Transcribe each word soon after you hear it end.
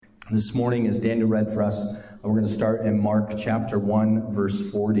This morning, as Daniel read for us, we're going to start in Mark chapter 1, verse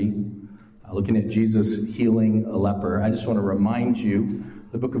 40, looking at Jesus healing a leper. I just want to remind you,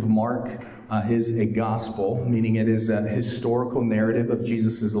 the book of Mark is a gospel, meaning it is a historical narrative of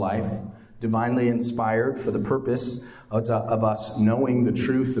Jesus' life, divinely inspired for the purpose of us knowing the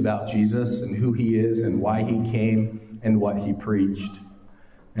truth about Jesus and who he is and why he came and what he preached.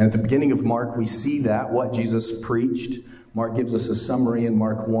 And at the beginning of Mark, we see that, what Jesus preached. Mark gives us a summary in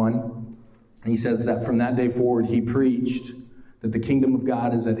Mark 1. And he says that from that day forward, he preached that the kingdom of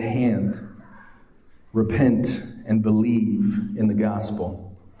God is at hand. Repent and believe in the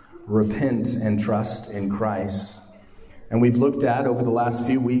gospel. Repent and trust in Christ. And we've looked at over the last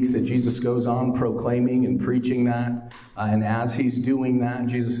few weeks that Jesus goes on proclaiming and preaching that. And as he's doing that,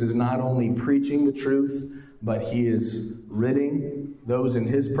 Jesus is not only preaching the truth, but he is ridding those in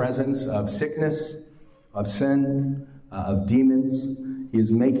his presence of sickness, of sin, of demons. He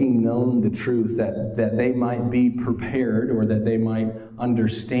is making known the truth that they might be prepared, or that they might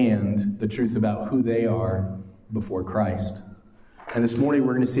understand the truth about who they are before Christ. And this morning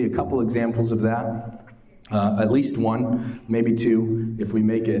we're going to see a couple examples of that. At least one, maybe two, if we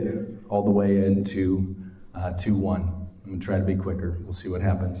make it all the way into 2:1. I'm going to try to be quicker. We'll see what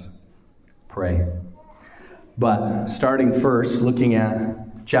happens. Pray. But starting first, looking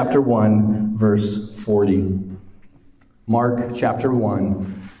at chapter 1, verse 40. Mark chapter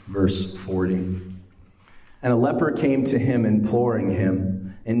 1, verse 40. And a leper came to him, imploring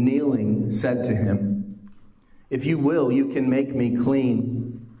him, and kneeling said to him, "If you will, you can make me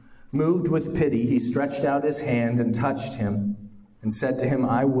clean." Moved with pity, he stretched out his hand and touched him, and said to him,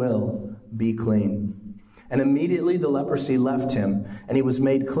 "I will be clean." And immediately the leprosy left him, and he was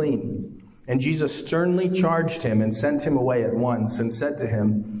made clean. And Jesus sternly charged him and sent him away at once, and said to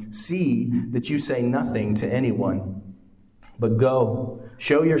him, "See that you say nothing to anyone. But go,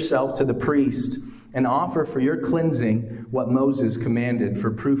 show yourself to the priest, and offer for your cleansing what Moses commanded for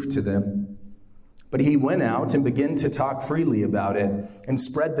proof to them." But he went out and began to talk freely about it, and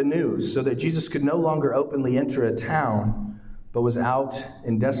spread the news, so that Jesus could no longer openly enter a town, but was out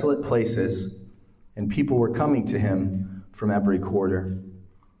in desolate places, and people were coming to him from every quarter.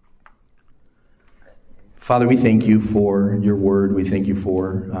 Father, we thank you for your word. We thank you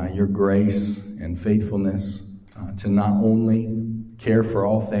for your grace and faithfulness to not only care for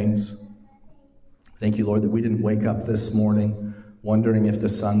all things. Thank you, Lord, that we didn't wake up this morning wondering if the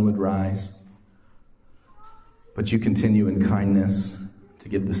sun would rise, but you continue in kindness to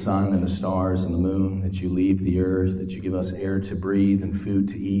give the sun and the stars and the moon, that you leave the earth, that you give us air to breathe and food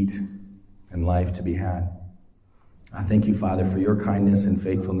to eat and life to be had. I thank you, Father, for your kindness and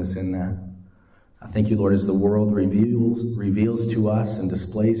faithfulness in that. I thank you, Lord, as the world reveals to us and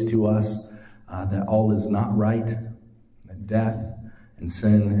displays to us that all is not right, that death and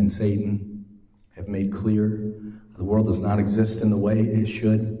sin and Satan have made clear the world does not exist in the way it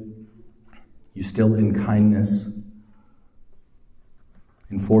should. You still, in kindness,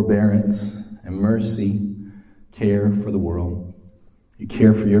 in forbearance and mercy, care for the world. You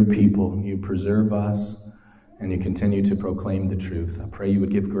care for your people. You preserve us, and you continue to proclaim the truth. I pray you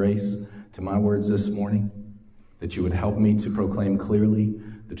would give grace to my words this morning, that you would help me to proclaim clearly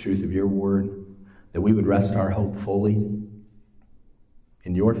the truth of your word, that we would rest our hope fully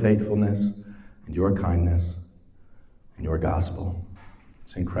in your faithfulness and your kindness and your gospel.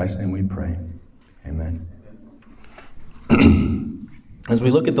 It's in Christ's name we pray. Amen. As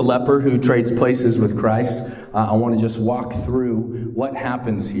we look at the leper who trades places with Christ, I want to just walk through what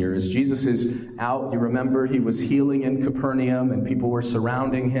happens here. As Jesus is out, you remember he was healing in Capernaum and people were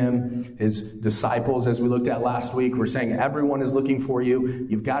surrounding him. His disciples, as we looked at last week, were saying, everyone is looking for you.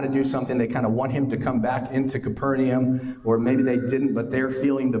 You've got to do something. They kind of want him to come back into Capernaum, or maybe they didn't, but they're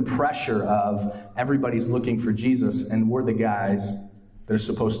feeling the pressure of everybody's looking for Jesus, and we're the guys that are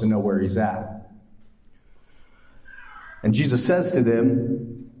supposed to know where he's at. And Jesus says to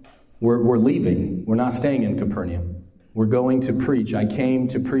them, we're leaving. We're not staying in Capernaum. We're going to preach. I came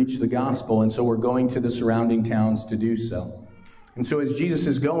to preach the gospel, and so we're going to the surrounding towns to do so. And so as Jesus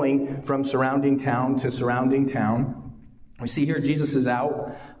is going from surrounding town to surrounding town, we see here Jesus is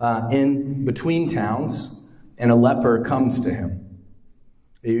out in between towns, and a leper comes to him.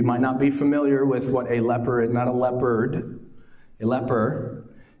 You might not be familiar with what a leper is, not a leopard, a leper.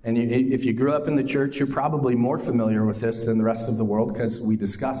 And if you grew up in the church, you're probably more familiar with this than the rest of the world because we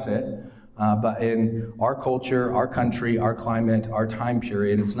discuss it. But in our culture, our country, our climate, our time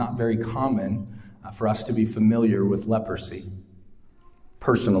period, it's not very common for us to be familiar with leprosy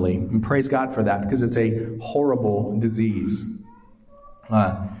personally. And praise God for that, because it's a horrible disease.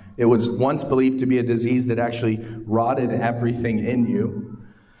 It was once believed to be a disease that actually rotted everything in you.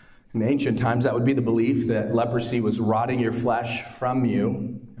 In ancient times, that would be the belief that leprosy was rotting your flesh from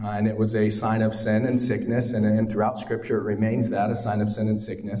you, and it was a sign of sin and sickness, and throughout Scripture it remains that, a sign of sin and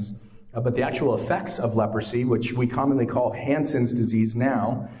sickness. But the actual effects of leprosy, which we commonly call Hansen's disease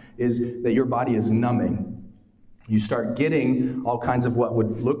now, is that your body is numbing. You start getting all kinds of what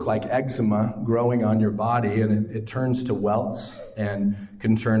would look like eczema growing on your body, and it turns to welts and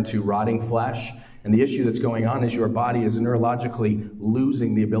can turn to rotting flesh. And the issue that's going on is your body is neurologically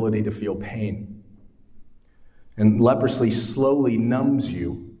losing the ability to feel pain. And leprosy slowly numbs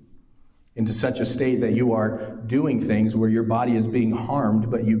you into such a state that you are doing things where your body is being harmed,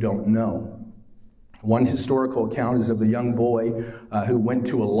 but you don't know. One historical account is of a young boy who went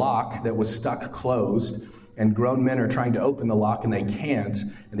to a lock that was stuck closed, and grown men are trying to open the lock and they can't.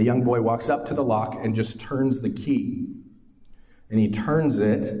 And the young boy walks up to the lock and just turns the key. And he turns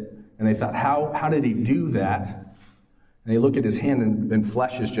it, and they thought, how did he do that? And they look at his hand, and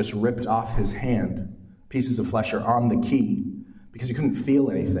flesh is just ripped off his hand. Pieces of flesh are on the key because he couldn't feel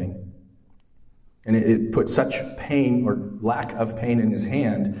anything. And it put such pain or lack of pain in his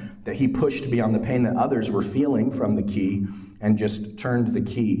hand that he pushed beyond the pain that others were feeling from the key and just turned the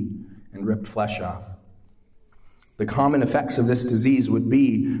key and ripped flesh off. The common effects of this disease would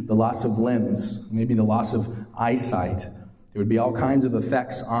be the loss of limbs, maybe the loss of eyesight. There would be all kinds of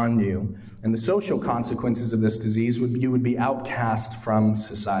effects on you. And the social consequences of this disease would be you would be outcast from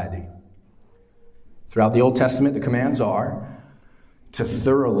society. Throughout the Old Testament, the commands are to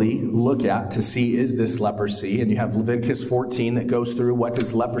thoroughly look at, to see, is this leprosy? And you have Leviticus 14 that goes through what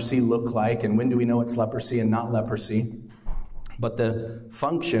does leprosy look like and when do we know it's leprosy and not leprosy. But the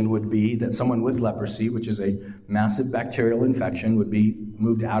function would be that someone with leprosy, which is a massive bacterial infection, would be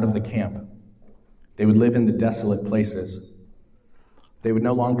moved out of the camp. They would live in the desolate places. They would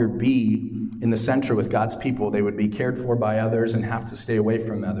no longer be in the center with God's people. They would be cared for by others and have to stay away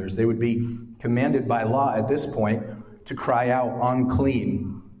from others. They would be commanded by law at this point to cry out,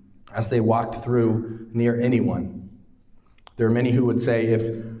 unclean, as they walked through near anyone. There are many who would say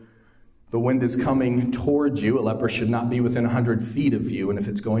if the wind is coming towards you, a leper should not be within 100 feet of you, and if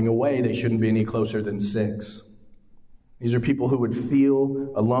it's going away, they shouldn't be any closer than 6. These are people who would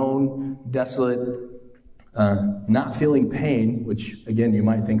feel alone, desolate, not feeling pain, which again you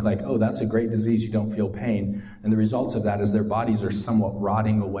might think like, oh, that's a great disease, you don't feel pain. And the results of that is their bodies are somewhat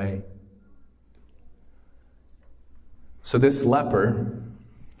rotting away. So this leper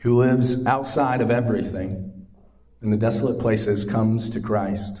who lives outside of everything in the desolate places comes to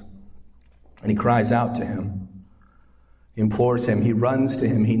Christ. And he cries out to him. He implores him. He runs to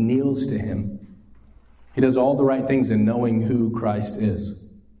him. He kneels to him. He does all the right things in knowing who Christ is.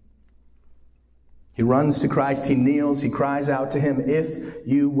 He runs to Christ. He kneels. He cries out to him, if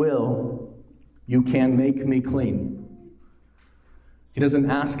you will, you can make me clean. He doesn't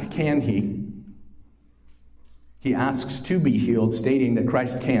ask, can he? He asks to be healed, stating that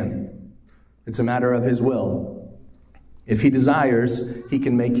Christ can. It's a matter of his will. If he desires, he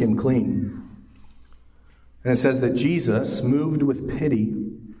can make him clean. And it says that Jesus, moved with pity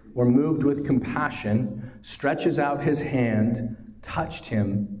or moved with compassion, stretches out his hand, touched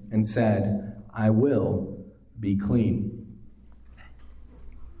him, and said, I will be clean.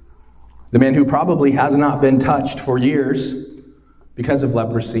 The man who probably has not been touched for years because of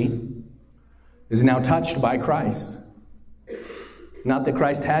leprosy is now touched by Christ. Not that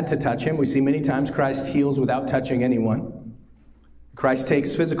Christ had to touch him. We see many times Christ heals without touching anyone. Christ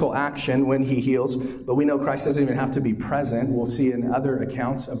takes physical action when he heals, but we know Christ doesn't even have to be present. We'll see in other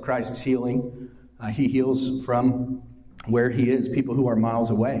accounts of Christ's healing, he heals from where he is, people who are miles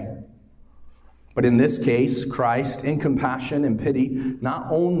away. But in this case, Christ, in compassion and pity, not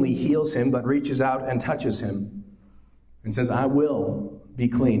only heals him, but reaches out and touches him and says, I will be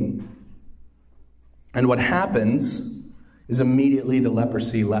clean. And what happens is immediately the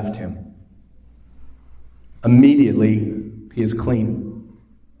leprosy left him. Immediately, he is clean.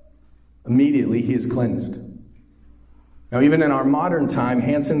 Immediately, he is cleansed. Now, even in our modern time,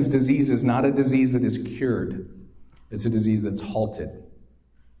 Hansen's disease is not a disease that is cured. It's a disease that's halted.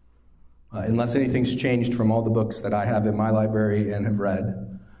 Unless anything's changed from all the books that I have in my library and have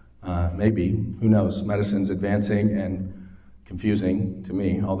read. Maybe, who knows? Medicine's advancing and confusing to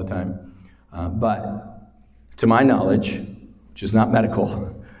me all the time. But to my knowledge, which is not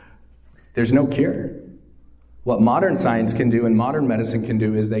medical, there's no cure. What modern science can do and modern medicine can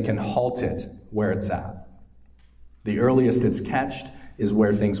do is they can halt it where it's at. The earliest it's catched is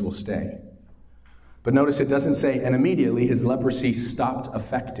where things will stay. But notice it doesn't say, and immediately his leprosy stopped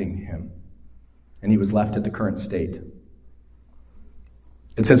affecting him, and he was left at the current state.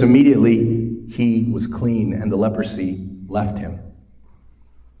 It says immediately he was clean and the leprosy left him.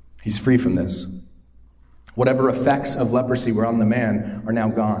 He's free from this. Whatever effects of leprosy were on the man are now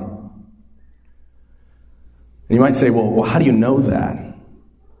gone. And you might say, well, how do you know that?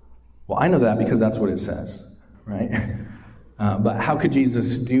 Well, I know that because that's what it says, right? But how could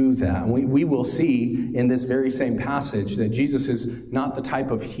Jesus do that? We will see in this very same passage that Jesus is not the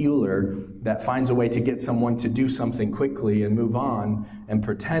type of healer that finds a way to get someone to do something quickly and move on and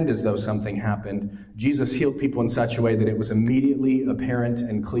pretend as though something happened. Jesus healed people in such a way that it was immediately apparent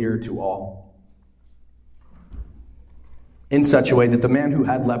and clear to all. In such a way that the man who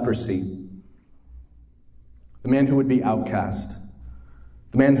had leprosy, the man who would be outcast,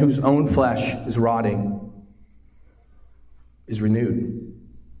 the man whose own flesh is rotting, is renewed,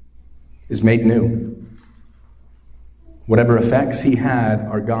 is made new. Whatever effects he had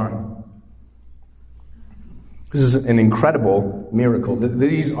are gone. This is an incredible miracle.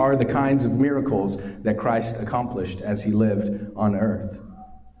 These are the kinds of miracles that Christ accomplished as he lived on earth.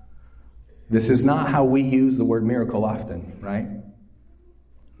 This is not how we use the word miracle often, right?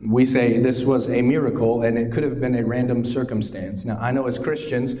 We say this was a miracle and it could have been a random circumstance. Now, I know as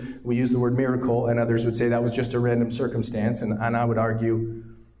Christians, we use the word miracle and others would say that was just a random circumstance. And I would argue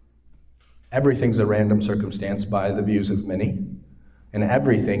everything's a random circumstance by the views of many. And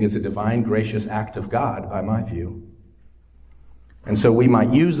everything is a divine, gracious act of God by my view. And so we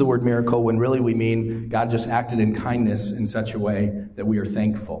might use the word miracle when really we mean God just acted in kindness in such a way that we are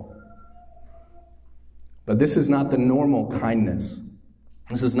thankful. But this is not the normal kindness.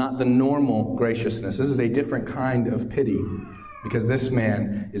 This is not the normal graciousness. This is a different kind of pity because this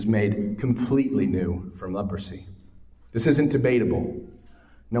man is made completely new from leprosy. This isn't debatable.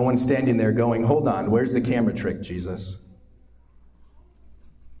 No one's standing there going, hold on, where's the camera trick, Jesus?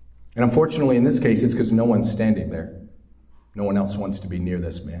 And unfortunately, in this case, it's because no one's standing there. No one else wants to be near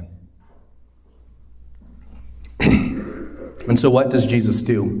this man. And so what does Jesus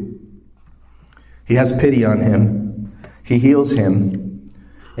do? He has pity on him. He heals him.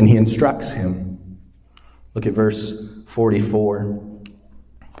 And he instructs him. Look at verse 43.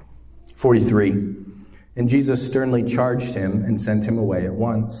 And Jesus sternly charged him and sent him away at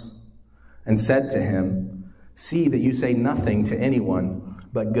once, and said to him, see that you say nothing to anyone,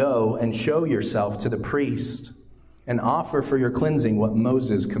 but go and show yourself to the priest, and offer for your cleansing what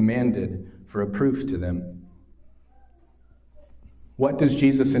Moses commanded for a proof to them. What does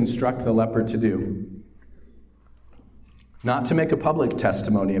Jesus instruct the leper to do? Not to make a public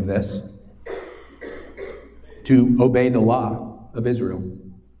testimony of this, to obey the law of Israel,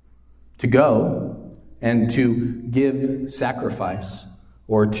 to go and to give sacrifice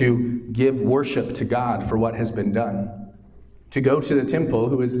or to give worship to God for what has been done, to go to the temple,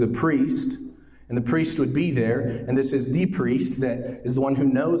 who is the priest, and the priest would be there, and this is the priest that is the one who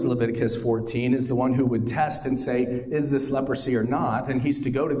knows Leviticus 14, is the one who would test and say, is this leprosy or not? And he's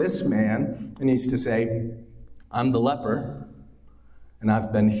to go to this man, and he's to say, I'm the leper, and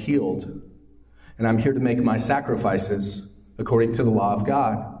I've been healed, and I'm here to make my sacrifices according to the law of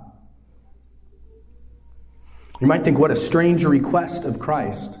God. You might think, what a strange request of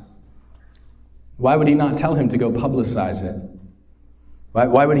Christ. Why would he not tell him to go publicize it?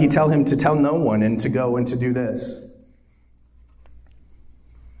 Why would he tell him to tell no one and to go and to do this?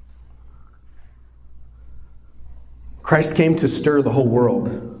 Christ came to stir the whole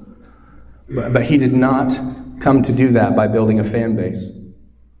world, but he did not come to do that by building a fan base.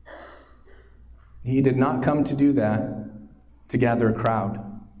 He did not come to do that to gather a crowd.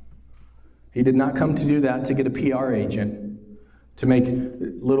 He did not come to do that to get a PR agent, to make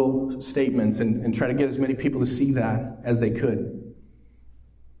little statements and try to get as many people to see that as they could.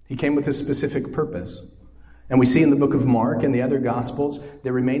 He came with a specific purpose. And we see in the book of Mark and the other Gospels,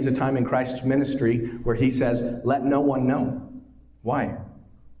 there remains a time in Christ's ministry where he says, let no one know. Why?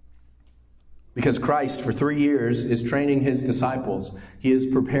 Because Christ, for 3 years, is training his disciples. He is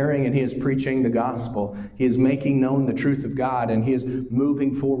preparing and he is preaching the gospel. He is making known the truth of God, and he is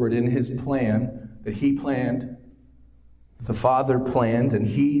moving forward in his plan that he planned, that the Father planned, and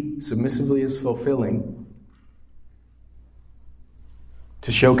he submissively is fulfilling,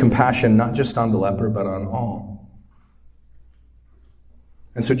 to show compassion not just on the leper, but on all.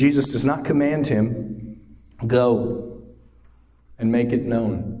 And so Jesus does not command him, go and make it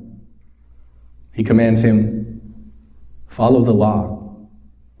known. He commands him, follow the law,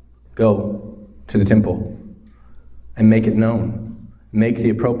 go to the temple and make it known. Make the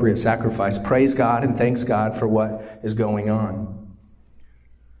appropriate sacrifice. Praise God and thanks God for what is going on.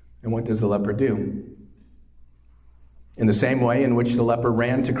 And what does the leper do? In the same way in which the leper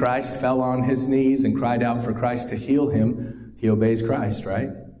ran to Christ, fell on his knees, and cried out for Christ to heal him, he obeys Christ, right?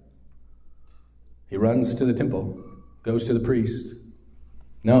 He runs to the temple, goes to the priest,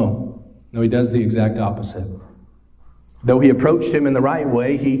 No, he does the exact opposite. Though he approached him in the right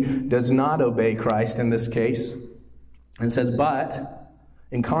way, he does not obey Christ in this case. And says, but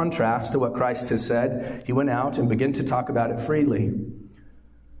in contrast to what Christ has said, he went out and began to talk about it freely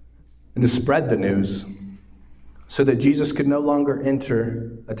and to spread the news so that Jesus could no longer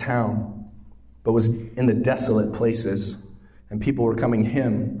enter a town, but was in the desolate places, and people were coming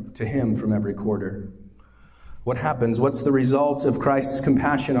to him from every quarter. What happens? What's the result of Christ's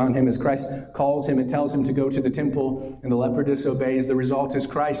compassion on him as Christ calls him and tells him to go to the temple and the leper disobeys? The result is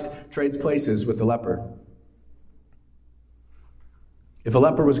Christ trades places with the leper. If a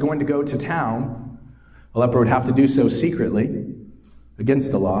leper was going to go to town, a leper would have to do so secretly against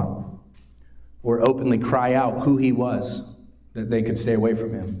the law or openly cry out who he was, that they could stay away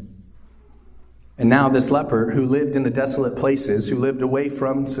from him. And now this leper who lived in the desolate places, who lived away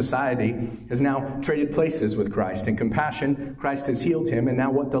from society, has now traded places with Christ. In compassion, Christ has healed him. And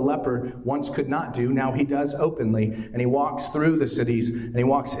now what the leper once could not do, now he does openly. And he walks through the cities, and he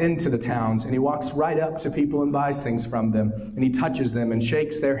walks into the towns, and he walks right up to people and buys things from them. And he touches them and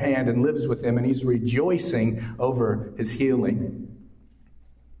shakes their hand and lives with them. And he's rejoicing over his healing.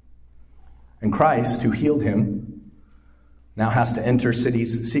 And Christ, who healed him, now has to enter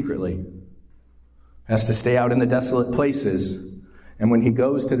cities secretly. Has to stay out in the desolate places. And when he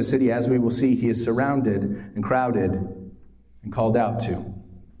goes to the city, as we will see, he is surrounded and crowded and called out to.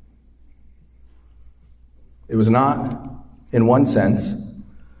 It was not, in one sense,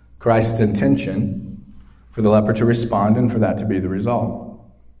 Christ's intention for the leper to respond and for that to be the result.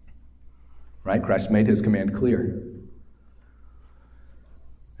 Right? Christ made his command clear.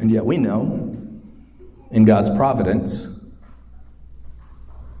 And yet we know, in God's providence,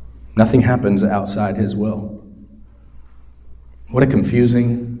 nothing happens outside his will. What a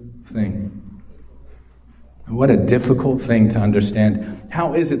confusing thing. What a difficult thing to understand.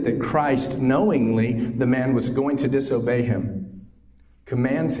 How is it that Christ, knowingly the man was going to disobey him,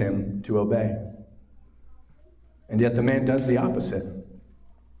 commands him to obey? And yet the man does the opposite.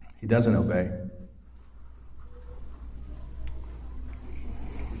 He doesn't obey.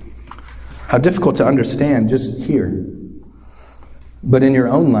 How difficult to understand just here. But in your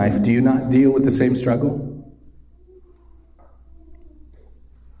own life, do you not deal with the same struggle?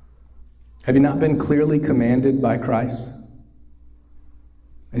 Have you not been clearly commanded by Christ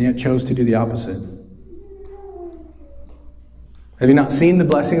and yet chose to do the opposite? Have you not seen the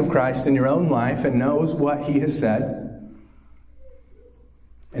blessing of Christ in your own life and knows what he has said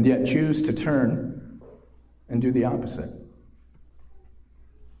and yet choose to turn and do the opposite?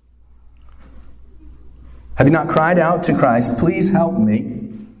 Have you not cried out to Christ, please help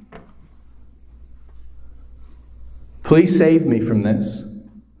me? Please save me from this.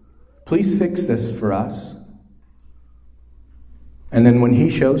 Please fix this for us. And then when he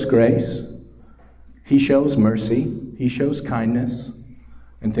shows grace, he shows mercy, he shows kindness,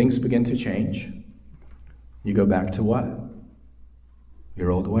 and things begin to change, you go back to what? Your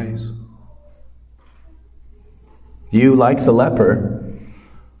old ways. You, like the leper,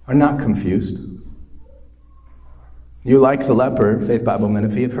 are not confused. You, like the leper, Faith Bible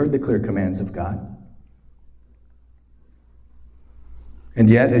Menifee, have heard the clear commands of God.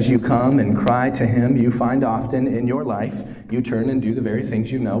 And yet, as you come and cry to him, you find often in your life, you turn and do the very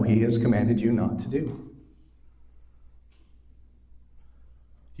things you know he has commanded you not to do.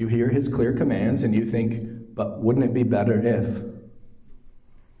 You hear his clear commands and you think, but wouldn't it be better if?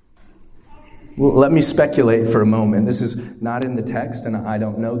 Well, let me speculate for a moment. This is not in the text, and I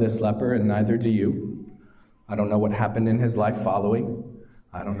don't know this leper, and neither do you. I don't know what happened in his life following.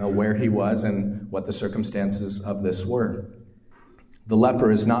 I don't know where he was and what the circumstances of this were. The leper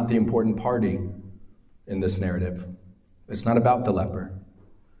is not the important party in this narrative. It's not about the leper.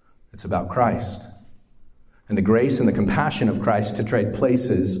 It's about Christ and the grace and the compassion of Christ to trade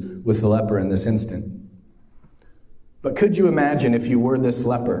places with the leper in this instant. But could you imagine if you were this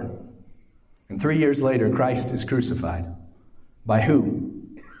leper and 3 years later Christ is crucified? By who?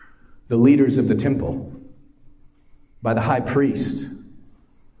 The leaders of the temple. By the high priest,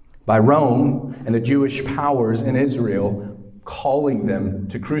 by Rome and the Jewish powers in Israel calling them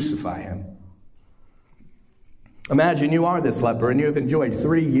to crucify him. Imagine you are this leper and you have enjoyed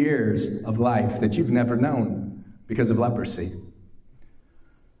 3 years of life that you've never known because of leprosy.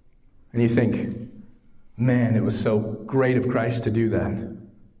 And you think, man, it was so great of Christ to do that.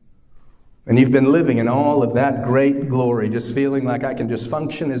 And you've been living in all of that great glory, just feeling like I can just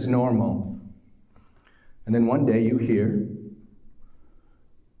function as normal. And then one day you hear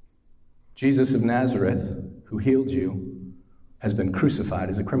Jesus of Nazareth, who healed you, has been crucified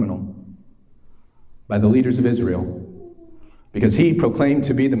as a criminal by the leaders of Israel, because he proclaimed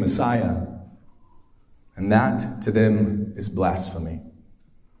to be the Messiah, and that to them is blasphemy.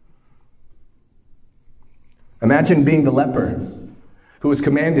 Imagine being the leper who was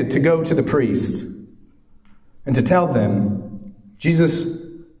commanded to go to the priest and to tell them, Jesus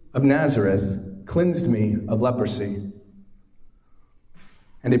of Nazareth cleansed me of leprosy.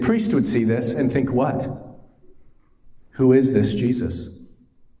 And a priest would see this and think, what? Who is this Jesus?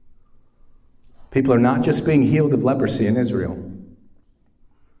 People are not just being healed of leprosy in Israel.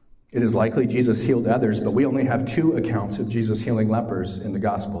 It is likely Jesus healed others, but we only have 2 accounts of Jesus healing lepers in the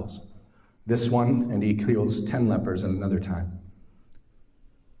Gospels. This one, and he heals 10 lepers at another time.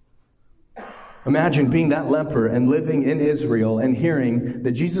 Imagine being that leper and living in Israel and hearing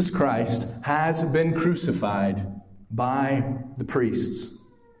that Jesus Christ has been crucified by the priests.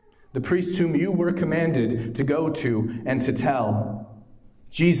 The priests whom you were commanded to go to and to tell,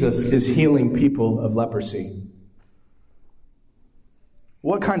 Jesus is healing people of leprosy.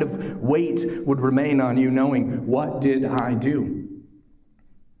 What kind of weight would remain on you knowing, what did I do?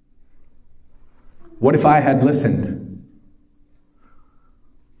 What if I had listened?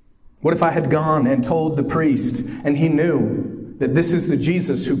 What if I had gone and told the priest and he knew that this is the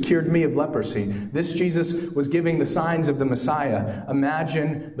Jesus who cured me of leprosy? This Jesus was giving the signs of the Messiah.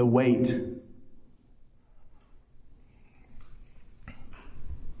 Imagine the weight.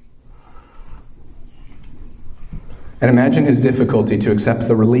 And imagine his difficulty to accept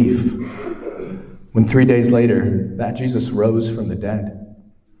the relief when 3 days later that Jesus rose from the dead.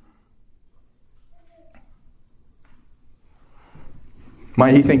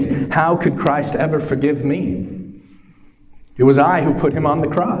 Might he think, how could Christ ever forgive me? It was I who put him on the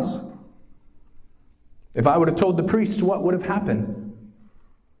cross. If I would have told the priests, what would have happened?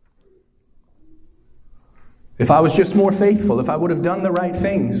 If I was just more faithful, if I would have done the right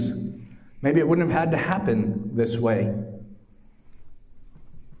things, maybe it wouldn't have had to happen this way.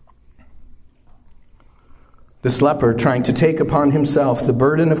 This leper trying to take upon himself the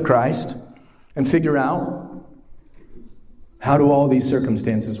burden of Christ and figure out, how do all these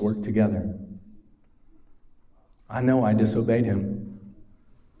circumstances work together? I know I disobeyed him,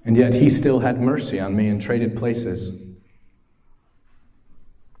 and yet he still had mercy on me and traded places.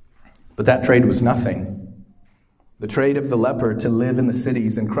 But that trade was nothing. The trade of the leper to live in the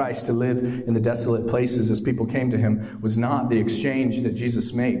cities and Christ to live in the desolate places as people came to him was not the exchange that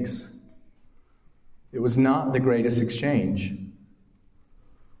Jesus makes. It was not the greatest exchange.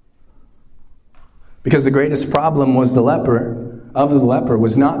 Because the greatest problem was the leper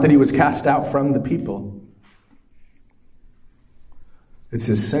was not that he was cast out from the people. It's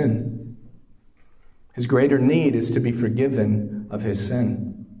his sin. His greater need is to be forgiven of his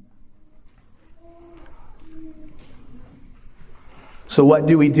sin. So what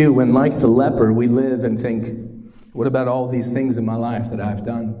do we do when, like the leper, we live and think, what about all these things in my life that I've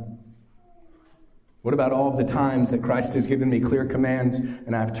done? What about all of the times that Christ has given me clear commands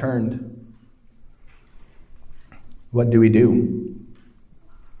and I've turned? What do?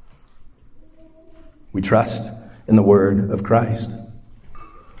 We trust in the word of Christ.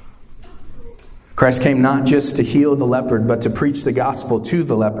 Christ came not just to heal the leper, but to preach the gospel to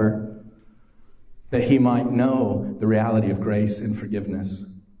the leper, that he might know the reality of grace and forgiveness,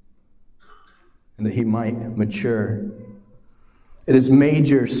 and that he might mature. It is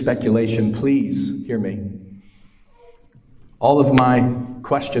major speculation. Please hear me. All of my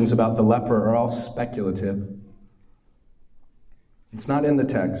questions about the leper are all speculative. It's not in the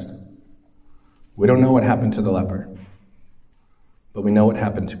text. We don't know what happened to the leper, but we know what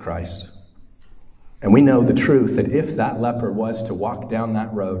happened to Christ. And we know the truth that if that leper was to walk down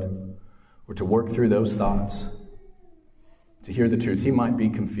that road or to work through those thoughts, to hear the truth, he might be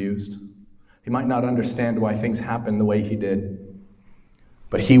confused. He might not understand why things happened the way he did,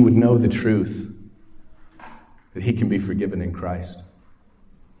 but he would know the truth that he can be forgiven in Christ,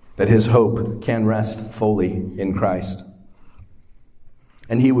 that his hope can rest fully in Christ.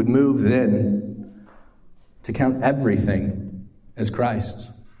 And he would move then to count everything as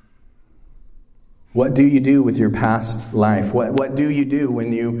Christ's. What do you do with your past life? What do you do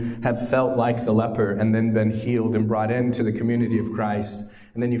when you have felt like the leper and then been healed and brought into the community of Christ,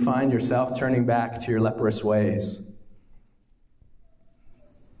 and then you find yourself turning back to your leprous ways?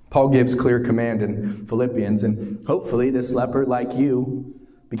 Paul gives clear command in Philippians, and hopefully this leper, like you,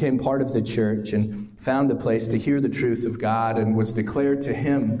 became part of the church and found a place to hear the truth of God and was declared to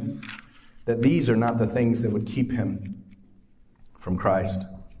him that these are not the things that would keep him from Christ.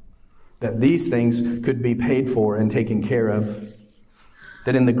 That these things could be paid for and taken care of.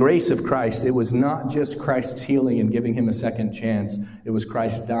 That in the grace of Christ, it was not just Christ's healing and giving him a second chance. It was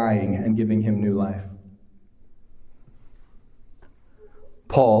Christ dying and giving him new life.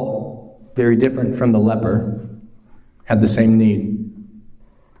 Paul, very different from the leper, had the same need.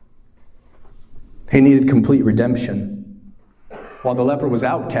 He needed complete redemption. While the leper was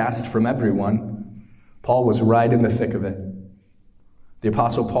outcast from everyone, Paul was right in the thick of it. The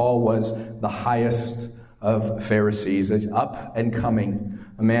Apostle Paul was the highest of Pharisees, up and coming,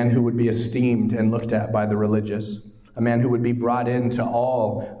 a man who would be esteemed and looked at by the religious, a man who would be brought into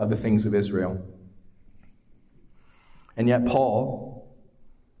all of the things of Israel. And yet Paul,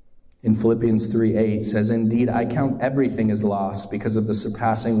 in Philippians 3:8, says, "Indeed, I count everything as loss because of the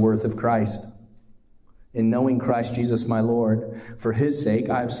surpassing worth of Christ. In knowing Christ Jesus my Lord, for his sake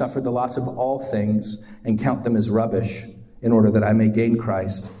I have suffered the loss of all things and count them as rubbish, in order that I may gain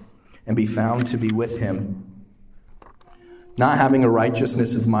Christ and be found to be with him, not having a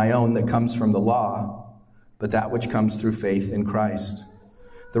righteousness of my own that comes from the law, but that which comes through faith in Christ,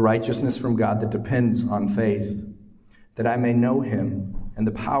 the righteousness from God that depends on faith, that I may know him and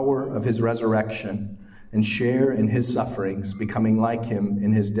the power of his resurrection and share in his sufferings, becoming like him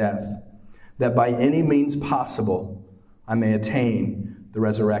in his death, that by any means possible I may attain the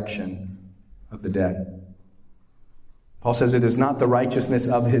resurrection of the dead." Paul says it is not the righteousness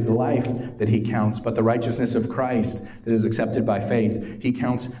of his life that he counts, but the righteousness of Christ that is accepted by faith. He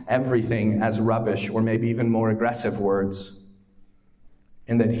counts everything as rubbish, or maybe even more aggressive words,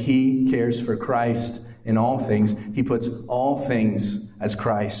 in that he cares for Christ in all things. He puts all things as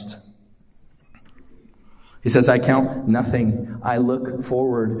Christ. He says, "I count nothing. I look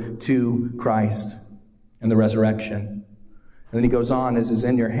forward to Christ and the resurrection." And then he goes on, as is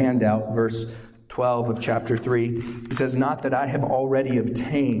in your handout, verse 12 of chapter 3. He says, "Not that I have already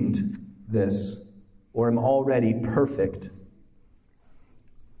obtained this, or am already perfect,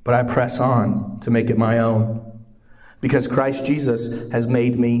 but I press on to make it my own, because Christ Jesus has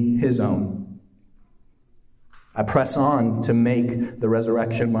made me his own." I press on to make the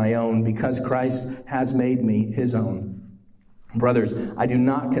resurrection my own, because Christ has made me his own. Brothers, I do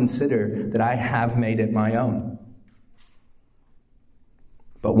not consider that I have made it my own.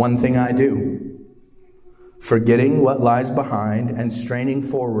 But one thing I do, forgetting what lies behind and straining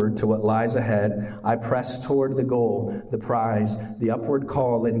forward to what lies ahead, I press toward the goal, the prize, the upward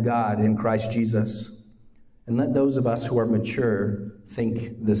call in God in Christ Jesus. And let those of us who are mature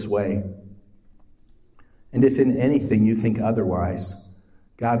think this way. And if in anything you think otherwise,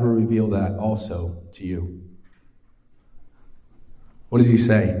 God will reveal that also to you. What does he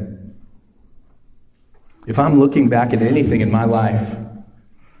say? If I'm looking back at anything in my life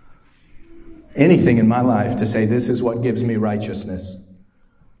to say this is what gives me righteousness,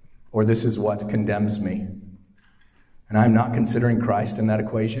 or this is what condemns me, and I'm not considering Christ in that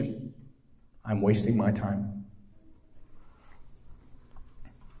equation, I'm wasting my time.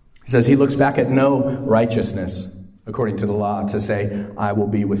 He says he looks back at no righteousness according to the law to say, I will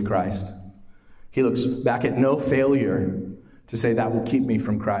be with Christ. He looks back at no failure to say that will keep me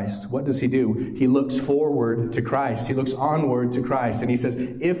from Christ. What does he do? He looks forward to Christ. He looks onward to Christ. And he says,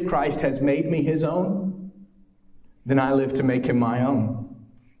 if Christ has made me his own, then I live to make him my own.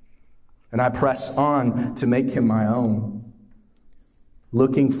 And I press on to make him my own,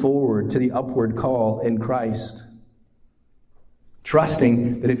 looking forward to the upward call in Christ.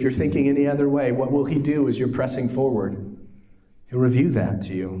 Trusting that if you're thinking any other way, what will he do as you're pressing forward? He'll reveal that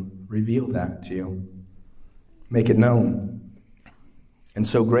to you. Make it known. And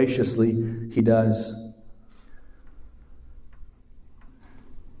so graciously, he does.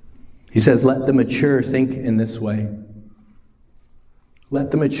 He says, let the mature think in this way.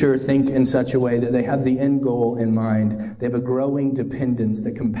 Let the mature think in such a way that they have the end goal in mind. They have a growing dependence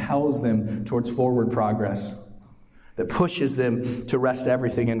that compels them towards forward progress, that pushes them to rest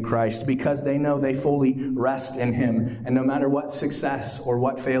everything in Christ, because they know they fully rest in him. And no matter what success or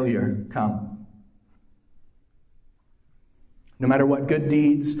what failure come, no matter what good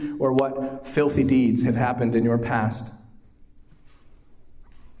deeds or what filthy deeds have happened in your past,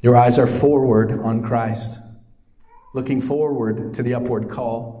 your eyes are forward on Christ, looking forward to the upward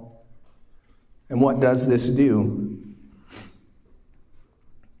call. And what does this do?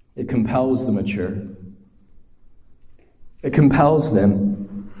 It compels the mature. It compels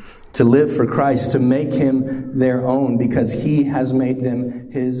them to live for Christ, to make him their own, because he has made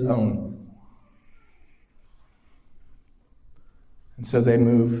them his own. And so they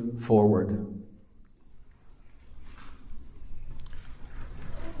move forward.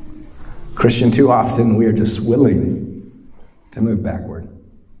 Christian, too often we are just willing to move backward.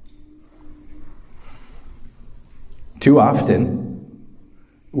 Too often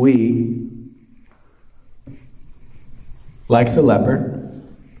we, like the leper,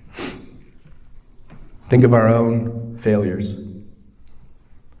 think of our own failures.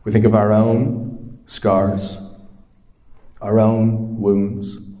 We think of our own scars, our own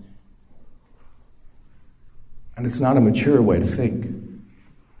wounds. And it's not a mature way to think.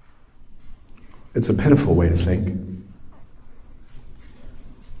 It's a pitiful way to think.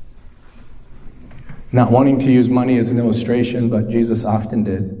 Not wanting to use money as an illustration, but Jesus often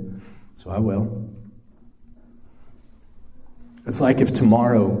did, so I will. It's like if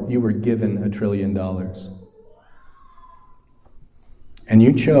tomorrow you were given $1 trillion and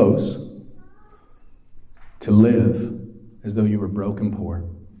you chose to live as though you were broke and poor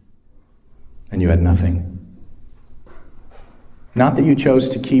and you had nothing. Not that you chose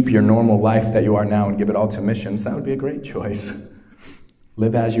to keep your normal life that you are now and give it all to missions. That would be a great choice.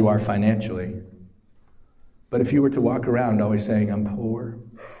 Live as you are financially. But if you were to walk around always saying, I'm poor,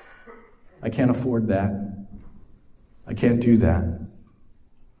 I can't afford that, I can't do that,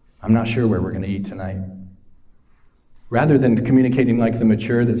 I'm not sure where we're going to eat tonight. Rather than communicating like the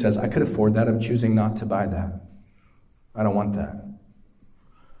mature that says, I could afford that, I'm choosing not to buy that. I don't want that.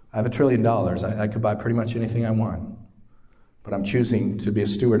 I have $1 trillion. I could buy pretty much anything I want. But I'm choosing to be a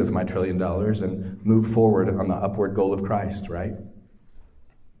steward of my $1 trillion and move forward on the upward goal of Christ, right?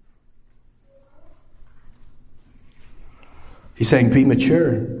 He's saying, be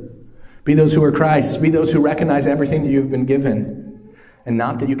mature. Be those who are Christ. Be those who recognize everything that you've been given. And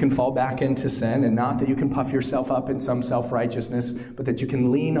not that you can fall back into sin, and not that you can puff yourself up in some self-righteousness, but that you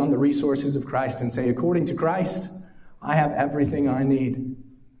can lean on the resources of Christ and say, according to Christ, I have everything I need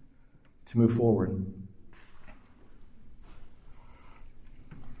to move forward.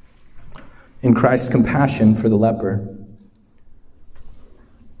 In Christ's compassion for the leper,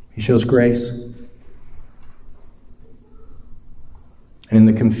 he shows grace. And in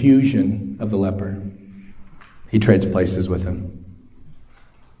the confusion of the leper, he trades places with him.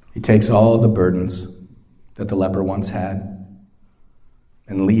 He takes all the burdens that the leper once had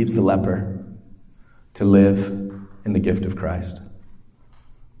and leaves the leper to live in the gift of Christ.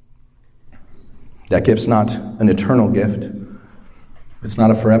 That gift's not an eternal gift. It's not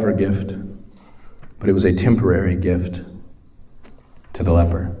a forever gift, but it was a temporary gift to the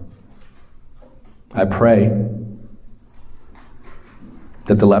leper. I pray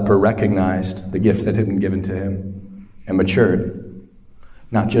that the leper recognized the gift that had been given to him and matured,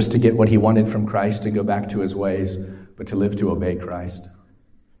 not just to get what he wanted from Christ and go back to his ways, but to live to obey Christ.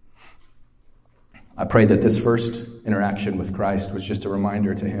 I pray that this first interaction with Christ was just a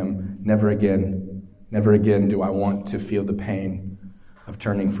reminder to him, never again do I want to feel the pain of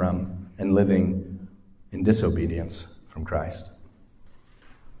turning from and living in disobedience from Christ.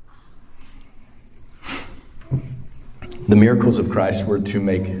 The miracles of Christ were to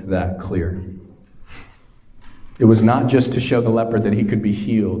make that clear. It was not just to show the leper that he could be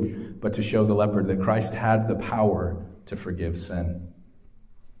healed, but to show the leper that Christ had the power to forgive sin.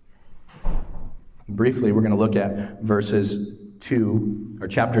 Briefly, we're going to look at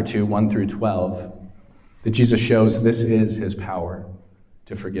chapter 2, 1 through 12, that Jesus shows this is his power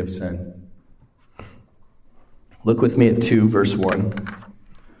to forgive sin. Look with me at 2, verse 1.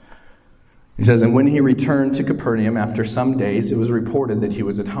 He says, and when he returned to Capernaum after some days, it was reported that he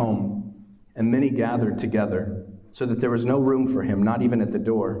was at home, and many gathered together, so that there was no room for him, not even at the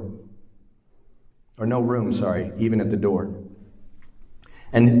door. Or no room, even at the door.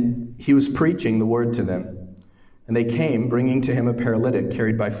 And he was preaching the word to them. And they came, bringing to him a paralytic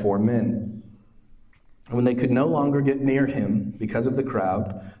carried by 4 men. And when they could no longer get near him because of the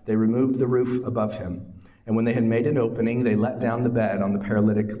crowd, they removed the roof above him. And when they had made an opening, they let down the bed on the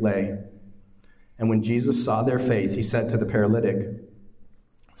paralytic lay. And when Jesus saw their faith, he said to the paralytic,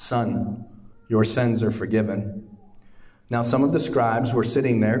 Son, your sins are forgiven. Now some of the scribes were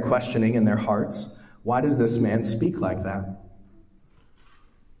sitting there questioning in their hearts, why does this man speak like that?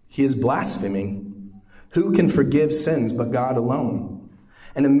 He is blaspheming. Who can forgive sins but God alone?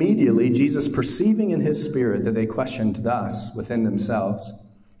 And immediately Jesus, perceiving in his spirit that they questioned thus within themselves,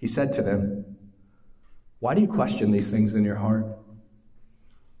 he said to them, why do you question these things in your heart?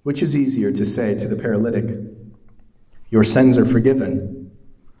 Which is easier to say to the paralytic, your sins are forgiven,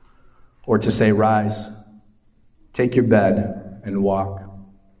 or to say, rise, take your bed, and walk?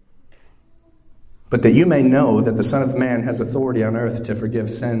 But that you may know that the Son of Man has authority on earth to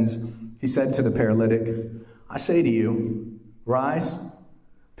forgive sins, he said to the paralytic, I say to you, rise,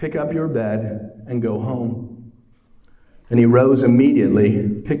 pick up your bed, and go home. And he rose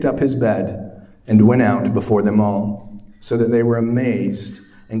immediately, picked up his bed, and went out before them all, so that they were amazed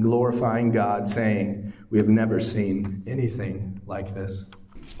and glorifying God, saying, we have never seen anything like this.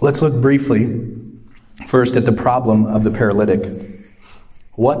 Let's look briefly first at the problem of the paralytic.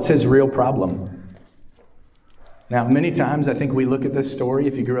 What's his real problem? Now, many times I think we look at this story,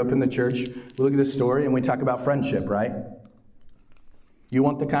 if you grew up in the church, we look at this story and we talk about friendship, right? You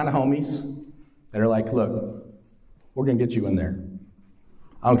want the kind of homies that are like, look, we're going to get you in there.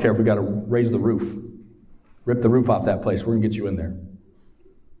 I don't care if we got to raise the roof, rip the roof off that place, we're going to get you in there.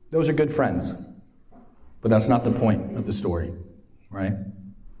 Those are good friends. But that's not the point of the story, right?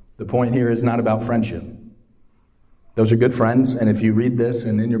 The point here is not about friendship. Those are good friends, and if you read this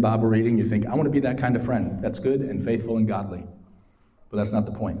and in your Bible reading, you think, I want to be that kind of friend. That's good and faithful and godly. But that's not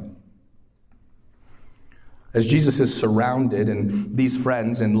the point. As Jesus is surrounded, and these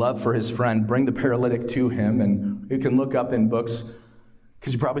friends, in love for his friend, bring the paralytic to him, and you can look up in books,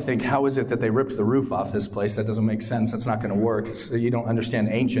 because you probably think, how is it that they ripped the roof off this place? That doesn't make sense. That's not going to work. You don't understand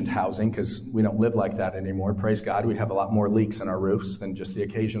ancient housing, because we don't live like that anymore. Praise God, we'd have a lot more leaks in our roofs than just the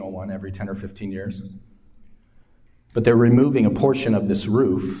occasional one every 10 or 15 years. But they're removing a portion of this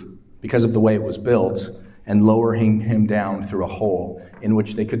roof because of the way it was built and lowering him down through a hole in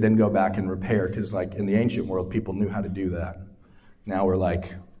which they could then go back and repair, because like in the ancient world, people knew how to do that. Now we're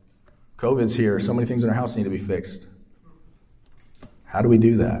like, COVID's here, so many things in our house need to be fixed. How do we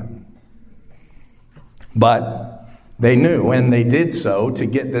do that? But they knew, and they did so to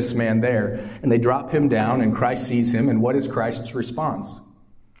get this man there. And they drop him down, and Christ sees him, and what is Christ's response?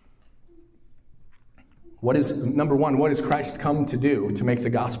 Number one, what has Christ come to do to make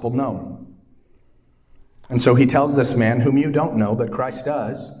the gospel known? And so he tells this man, whom you don't know, but Christ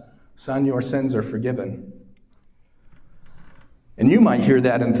does, son, your sins are forgiven. And you might hear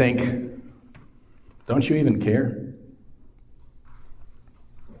that and think, don't you even care?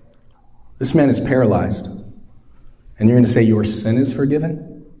 This man is paralyzed. And you're going to say your sin is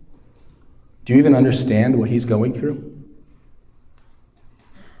forgiven? Do you even understand what he's going through?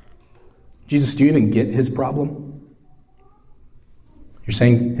 Jesus, do you even get his problem? You're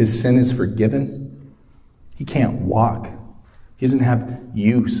saying his sin is forgiven? He can't walk. He doesn't have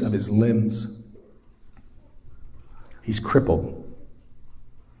use of his limbs. He's crippled.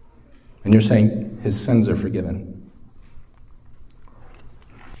 And you're saying his sins are forgiven.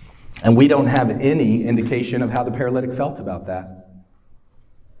 And we don't have any indication of how the paralytic felt about that.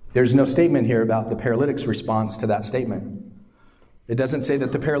 There's no statement here about the paralytic's response to that statement. It doesn't say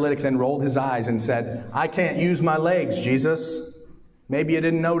that the paralytic then rolled his eyes and said, I can't use my legs, Jesus. Maybe you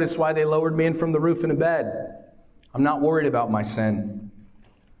didn't notice why they lowered me in from the roof in a bed. I'm not worried about my sin.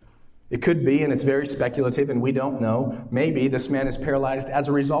 It could be, and it's very speculative, and we don't know. Maybe this man is paralyzed as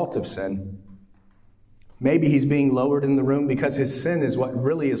a result of sin. Maybe he's being lowered in the room because his sin is what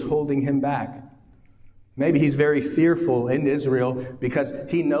really is holding him back. Maybe he's very fearful in Israel because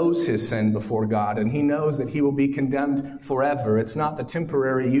he knows his sin before God, and he knows that he will be condemned forever. It's not the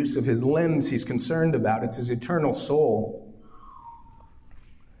temporary use of his limbs he's concerned about. It's his eternal soul.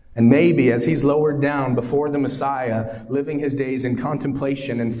 And maybe as he's lowered down before the Messiah, living his days in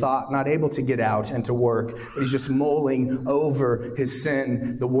contemplation and thought, not able to get out and to work, he's just mulling over his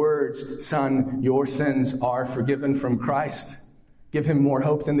sin. The words, son, your sins are forgiven from Christ, give him more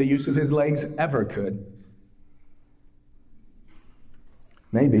hope than the use of his legs ever could.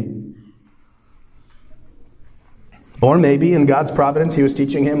 Maybe. Or maybe in God's providence, he was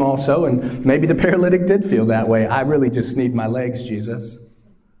teaching him also, and maybe the paralytic did feel that way. I really just need my legs, Jesus.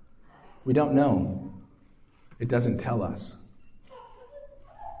 We don't know. It doesn't tell us.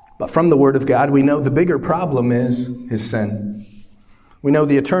 But from the Word of God, we know the bigger problem is his sin. We know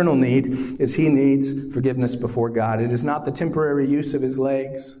the eternal need is he needs forgiveness before God. It is not the temporary use of his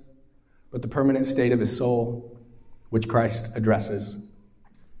legs, but the permanent state of his soul, which Christ addresses.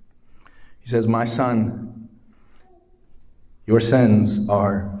 He says, my son, your sins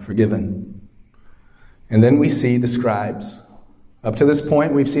are forgiven. And then we see the scribes. Up to this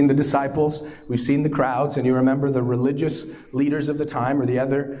point, we've seen the disciples, we've seen the crowds, and you remember the religious leaders of the time, or the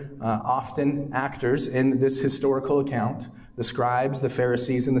other often actors in this historical account, the scribes, the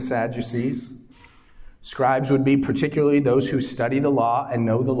Pharisees, and the Sadducees. Scribes would be particularly those who study the law and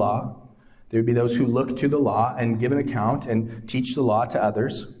know the law. There would be those who look to the law and give an account and teach the law to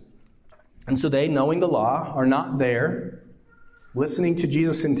others. And so they, knowing the law, are not there, listening to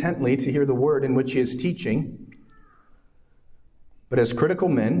Jesus intently to hear the word in which he is teaching. But as critical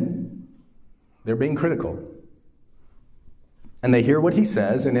men, they're being critical. And they hear what he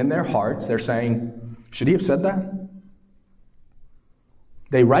says, and in their hearts, they're saying, should he have said that?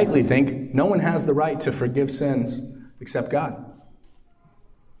 They rightly think no one has the right to forgive sins except God.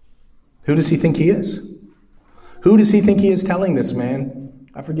 Who does he think he is? Who does he think he is telling this man,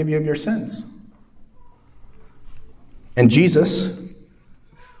 I forgive you of your sins? And Jesus,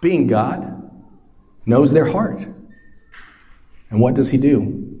 being God, knows their heart. And what does he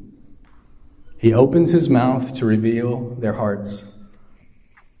do? He opens his mouth to reveal their hearts.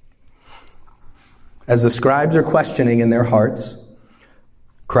 As the scribes are questioning in their hearts,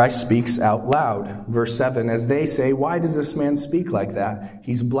 Christ speaks out loud. Verse 7, as they say, why does this man speak like that?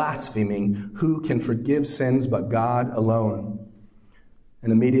 He's blaspheming. Who can forgive sins but God alone?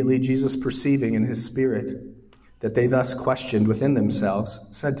 And immediately Jesus, perceiving in his spirit that they thus questioned within themselves,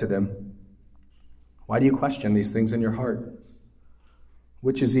 said to them, why do you question these things in your heart?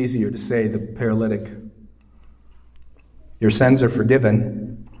 Which is easier to say, the paralytic, your sins are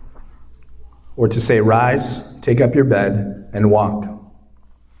forgiven, or to say, rise, take up your bed, and walk?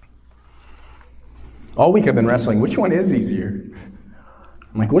 All week I've been wrestling, which one is easier?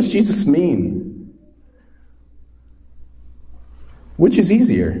 I'm like, what does Jesus mean? Which is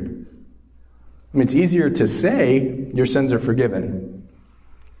easier? I mean, it's easier to say your sins are forgiven,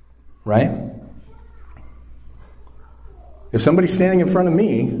 right? If somebody's standing in front of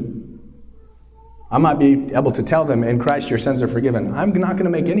me, I might be able to tell them, in Christ your sins are forgiven. I'm not going to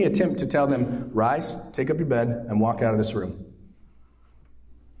make any attempt to tell them, rise, take up your bed, and walk out of this room.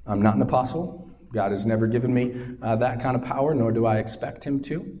 I'm not an apostle. God has never given me that kind of power, nor do I expect him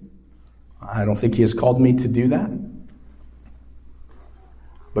to. I don't think he has called me to do that.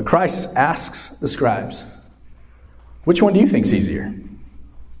 But Christ asks the scribes, which one do you think is easier?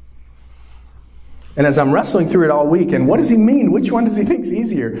 And as I'm wrestling through it all week, and what does he mean? Which one does he think is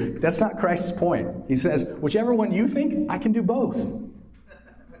easier? That's not Christ's point. He says, whichever one you think, I can do both.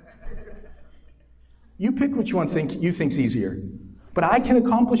 You pick which one you think's easier. But I can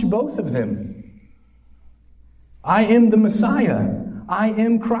accomplish both of them. I am the Messiah. I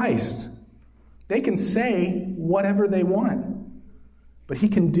am Christ. They can say whatever they want, but he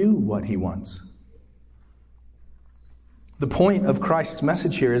can do what he wants. The point of Christ's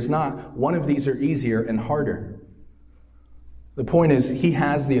message here is not one of these are easier and harder. The point is he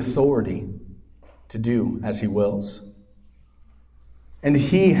has the authority to do as he wills. And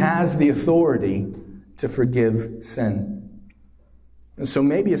he has the authority to forgive sin. And so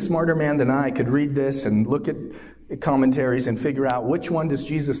maybe a smarter man than I could read this and look at commentaries and figure out which one does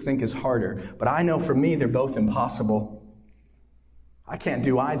Jesus think is harder. But I know for me, they're both impossible. I can't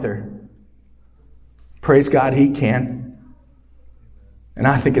do either. Praise God, he can. And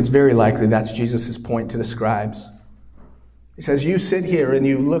I think it's very likely that's Jesus' point to the scribes. He says, you sit here and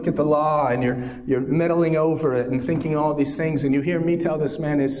you look at the law and you're meddling over it and thinking all these things, and you hear me tell this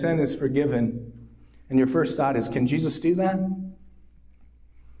man his sin is forgiven. And your first thought is, can Jesus do that?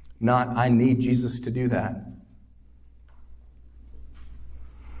 Not, I need Jesus to do that.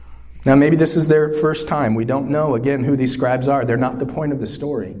 Now, maybe this is their first time. We don't know, again, who these scribes are. They're not the point of the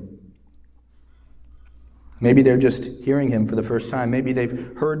story. Maybe they're just hearing him for the first time. Maybe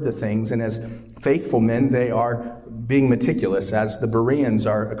they've heard the things, and as faithful men, they are being meticulous, as the Bereans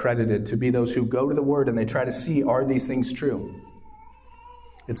are accredited to be those who go to the Word and they try to see, are these things true?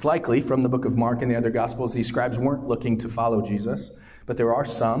 It's likely from the book of Mark and the other Gospels, these scribes weren't looking to follow Jesus, but there are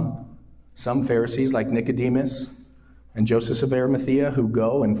some Pharisees like Nicodemus and Joseph of Arimathea who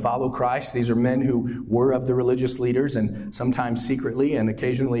go and follow Christ. These are men who were of the religious leaders and sometimes secretly and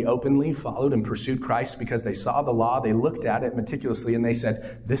occasionally openly followed and pursued Christ because they saw the law, they looked at it meticulously, and they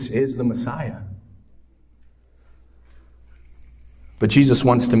said, this is the Messiah. But Jesus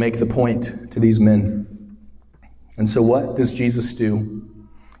wants to make the point to these men. And so what does Jesus do?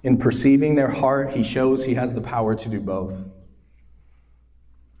 In perceiving their heart, he shows he has the power to do both.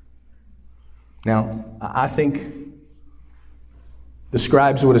 Now, I think the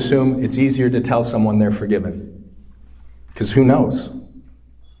scribes would assume it's easier to tell someone they're forgiven. Because who knows?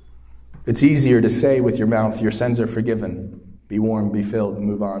 It's easier to say with your mouth, your sins are forgiven. Be warm, be filled, and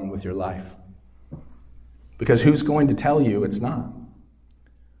move on with your life. Because who's going to tell you it's not?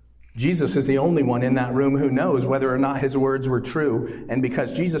 Jesus is the only one in that room who knows whether or not his words were true. And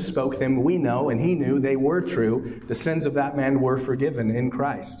because Jesus spoke them, we know, and he knew they were true. The sins of that man were forgiven in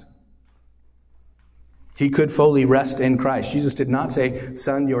Christ. He could fully rest in Christ. Jesus did not say,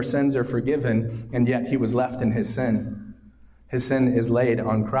 son, your sins are forgiven, and yet he was left in his sin. His sin is laid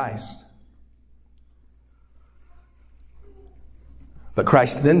on Christ. But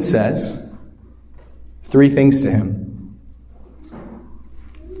Christ then says 3 things to him.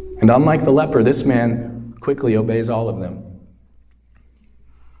 And unlike the leper, this man quickly obeys all of them.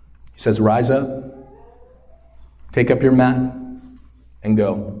 He says, rise up, take up your mat, and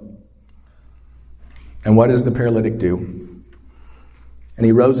go. And what does the paralytic do? And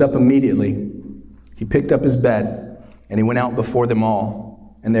he rose up immediately. He picked up his bed, and he went out before them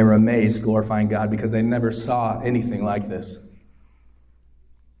all. And they were amazed, glorifying God, because they never saw anything like this.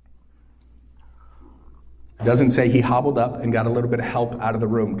 It doesn't say he hobbled up and got a little bit of help out of the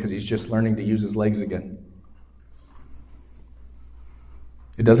room because he's just learning to use his legs again.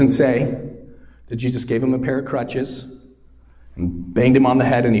 It doesn't say that Jesus gave him a pair of crutches and banged him on the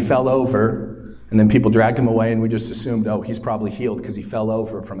head and he fell over, and then people dragged him away and we just assumed, oh, he's probably healed because he fell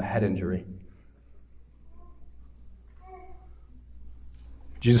over from a head injury.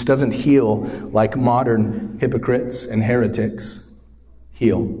 Jesus doesn't heal like modern hypocrites and heretics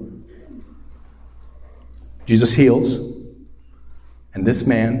heal. Jesus heals, and this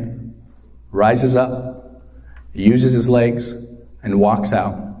man rises up, uses his legs, and walks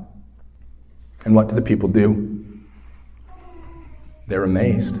out. And what do the people do? They're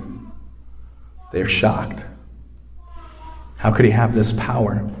amazed. They're shocked. How could he have this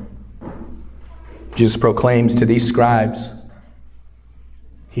power? Jesus proclaims to these scribes,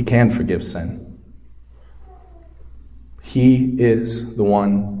 he can forgive sin. He is the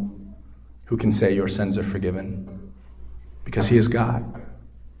one who can say your sins are forgiven, because he is God,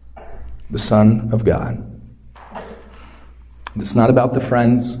 the Son of God. It's not about the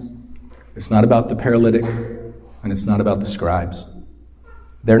friends, it's not about the paralytic, and it's not about the scribes.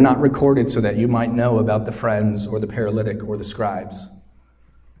 They're not recorded so that you might know about the friends or the paralytic or the scribes.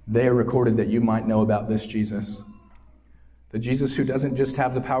 They are recorded that you might know about this Jesus. The Jesus who doesn't just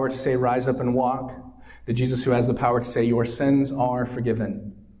have the power to say, rise up and walk. The Jesus who has the power to say, your sins are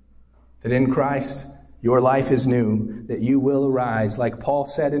forgiven. That in Christ, your life is new, that you will arise, like Paul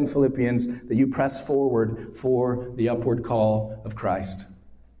said in Philippians, that you press forward for the upward call of Christ.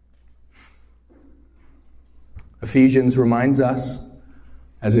 Ephesians reminds us,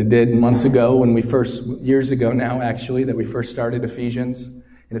 as it did months ago when years ago now actually, that we first started Ephesians.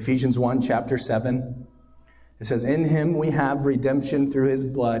 In Ephesians 1, chapter 7, it says, in him we have redemption through his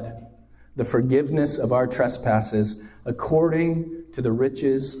blood, the forgiveness of our trespasses, according to the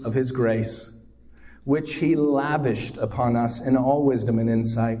riches of his grace, which he lavished upon us in all wisdom and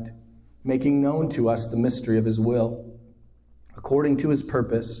insight, making known to us the mystery of his will, according to his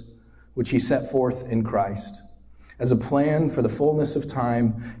purpose, which he set forth in Christ, as a plan for the fullness of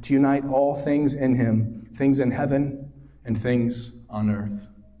time, to unite all things in him, things in heaven and things on earth.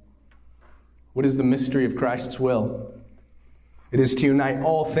 What is the mystery of Christ's will? It is to unite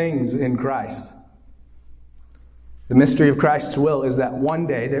all things in Christ. The mystery of Christ's will is that one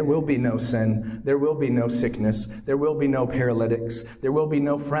day there will be no sin, there will be no sickness, there will be no paralytics, there will be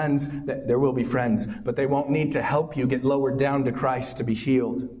no friends, there will be friends, but they won't need to help you get lowered down to Christ to be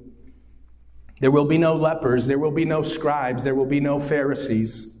healed. There will be no lepers, there will be no scribes, there will be no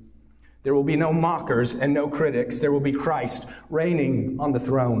Pharisees, there will be no mockers and no critics, there will be Christ reigning on the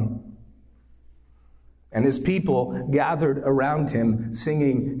throne. And his people gathered around him,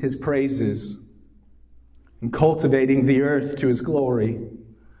 singing his praises and cultivating the earth to his glory,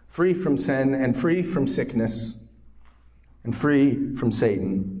 free from sin and free from sickness and free from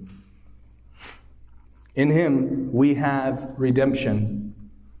Satan. In him we have redemption,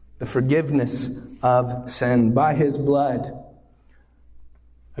 the forgiveness of sin by his blood.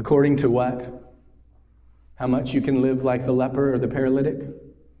 According to what? How much you can live like the leper or the paralytic?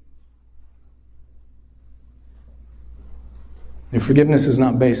 Your forgiveness is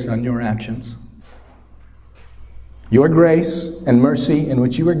not based on your actions. Your grace and mercy in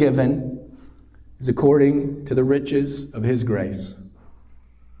which you are given is according to the riches of his grace.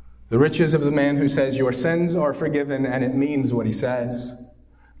 The riches of the man who says, your sins are forgiven, and it means what he says.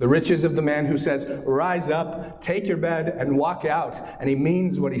 The riches of the man who says, rise up, take your bed, and walk out, and he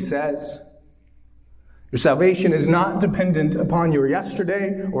means what he says. Your salvation is not dependent upon your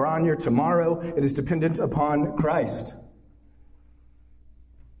yesterday or on your tomorrow. It is dependent upon Christ.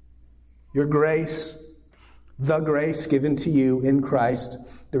 Your grace, the grace given to you in Christ,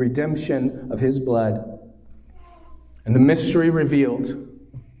 the redemption of his blood, and the mystery revealed.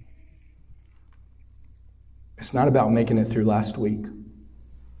 It's not about making it through last week.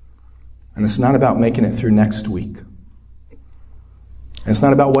 And it's not about making it through next week. And it's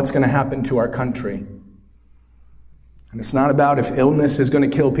not about what's going to happen to our country. And it's not about if illness is going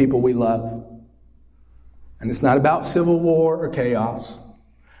to kill people we love. And it's not about civil war or chaos.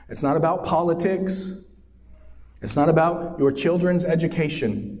 It's not about politics. It's not about your children's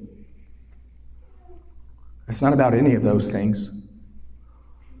education. It's not about any of those things.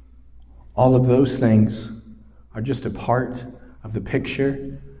 All of those things are just a part of the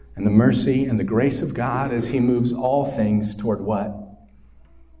picture and the mercy and the grace of God as he moves all things toward what?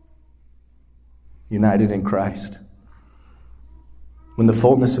 United in Christ. When the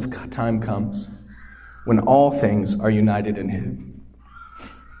fullness of time comes, when all things are united in him.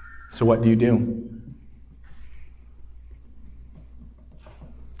 So what do?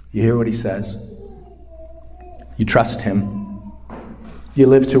 You hear what he says. You trust him. You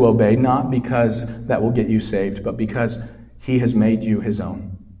live to obey, not because that will get you saved, but because he has made you his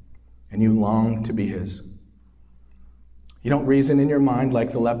own, and you long to be his. You don't reason in your mind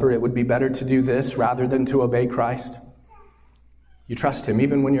like the leper, it would be better to do this rather than to obey Christ. You trust him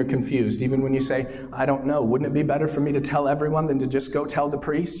even when you're confused, even when you say, I don't know, wouldn't it be better for me to tell everyone than to just go tell the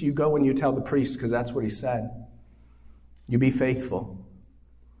priest? You go and you tell the priest because that's what he said. You be faithful.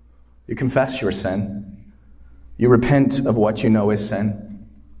 You confess your sin. You repent of what you know is sin.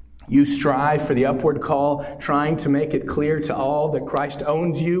 You strive for the upward call, trying to make it clear to all that Christ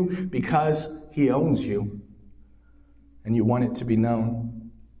owns you because he owns you. And you want it to be known.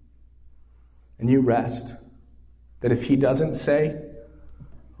 And you rest that if he doesn't say,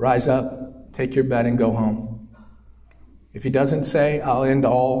 rise up, take your bed and go home. If he doesn't say, I'll end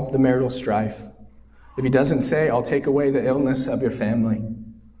all the marital strife. If he doesn't say, I'll take away the illness of your family.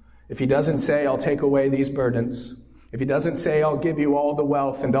 If he doesn't say, I'll take away these burdens. If he doesn't say, I'll give you all the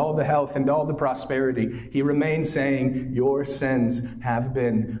wealth and all the health and all the prosperity, he remains saying, your sins have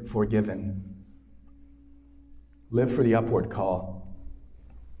been forgiven. Live for the upward call.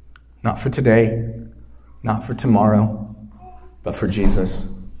 Not for today, not for tomorrow, but for Jesus.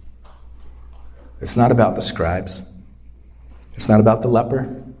 It's not about the scribes. It's not about the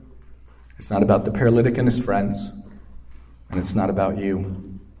leper. It's not about the paralytic and his friends. And it's not about you.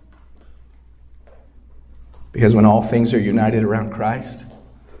 Because when all things are united around Christ,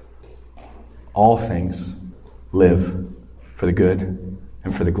 all things live for the good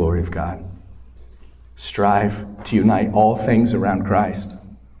and for the glory of God. Strive to unite all things around Christ.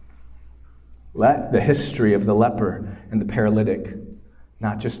 Let the history of the leper and the paralytic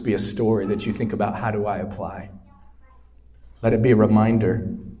not just be a story that you think about, how do I apply? Let it be a reminder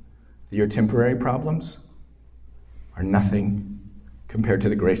that your temporary problems are nothing compared to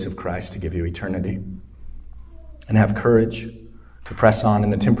the grace of Christ to give you eternity. And have courage to press on in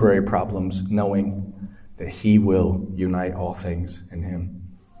the temporary problems, knowing that he will unite all things in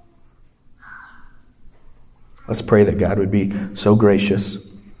him. Let's pray that God would be so gracious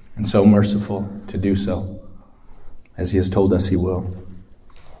and so merciful to do so, as he has told us he will.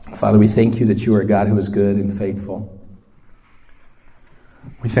 Father, we thank you that you are a God who is good and faithful.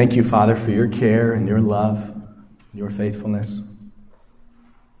 We thank you, Father, for your care and your love and your faithfulness.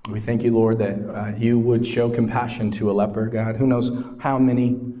 We thank you, Lord, that you would show compassion to a leper, God. Who knows how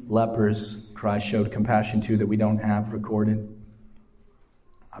many lepers Christ showed compassion to that we don't have recorded.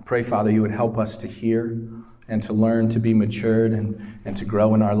 I pray, Father, you would help us to hear and to learn to be matured and to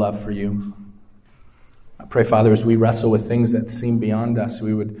grow in our love for you. I pray, Father, as we wrestle with things that seem beyond us,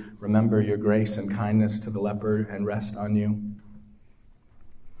 we would remember your grace and kindness to the leper and rest on you.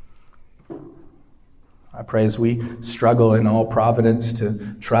 I pray as we struggle in all providence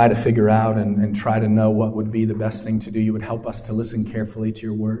to try to figure out and try to know what would be the best thing to do, you would help us to listen carefully to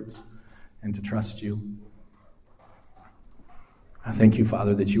your words and to trust you. I thank you,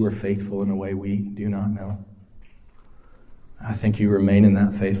 Father, that you are faithful in a way we do not know. I think you remain in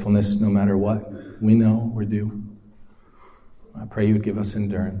that faithfulness no matter what we know or do. I pray you would give us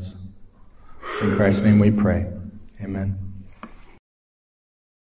endurance. In Christ's name we pray. Amen.